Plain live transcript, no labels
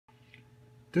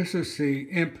This is the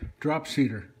IMP drop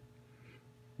seeder.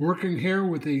 Working here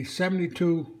with the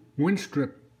 72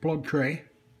 Winstrip plug tray.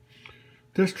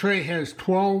 This tray has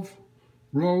 12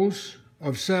 rows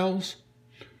of cells.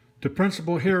 The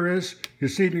principle here is you're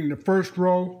seeding the first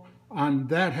row on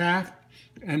that half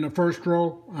and the first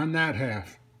row on that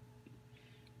half.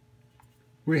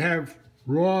 We have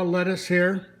raw lettuce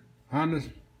here on the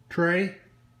tray.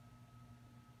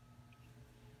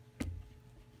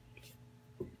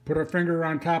 Put our finger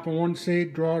on top of one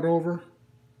seed, draw it over,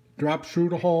 drops through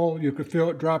the hole. You can feel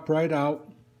it drop right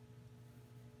out.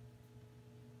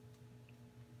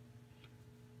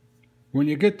 When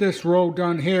you get this row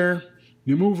done here,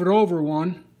 you move it over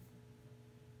one.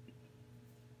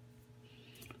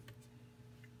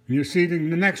 And you're seeding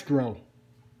the next row.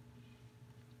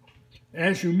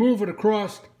 As you move it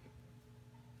across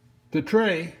the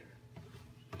tray,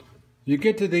 you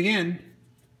get to the end,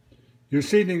 you're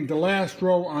seeding the last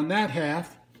row on that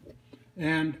half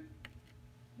and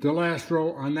the last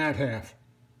row on that half.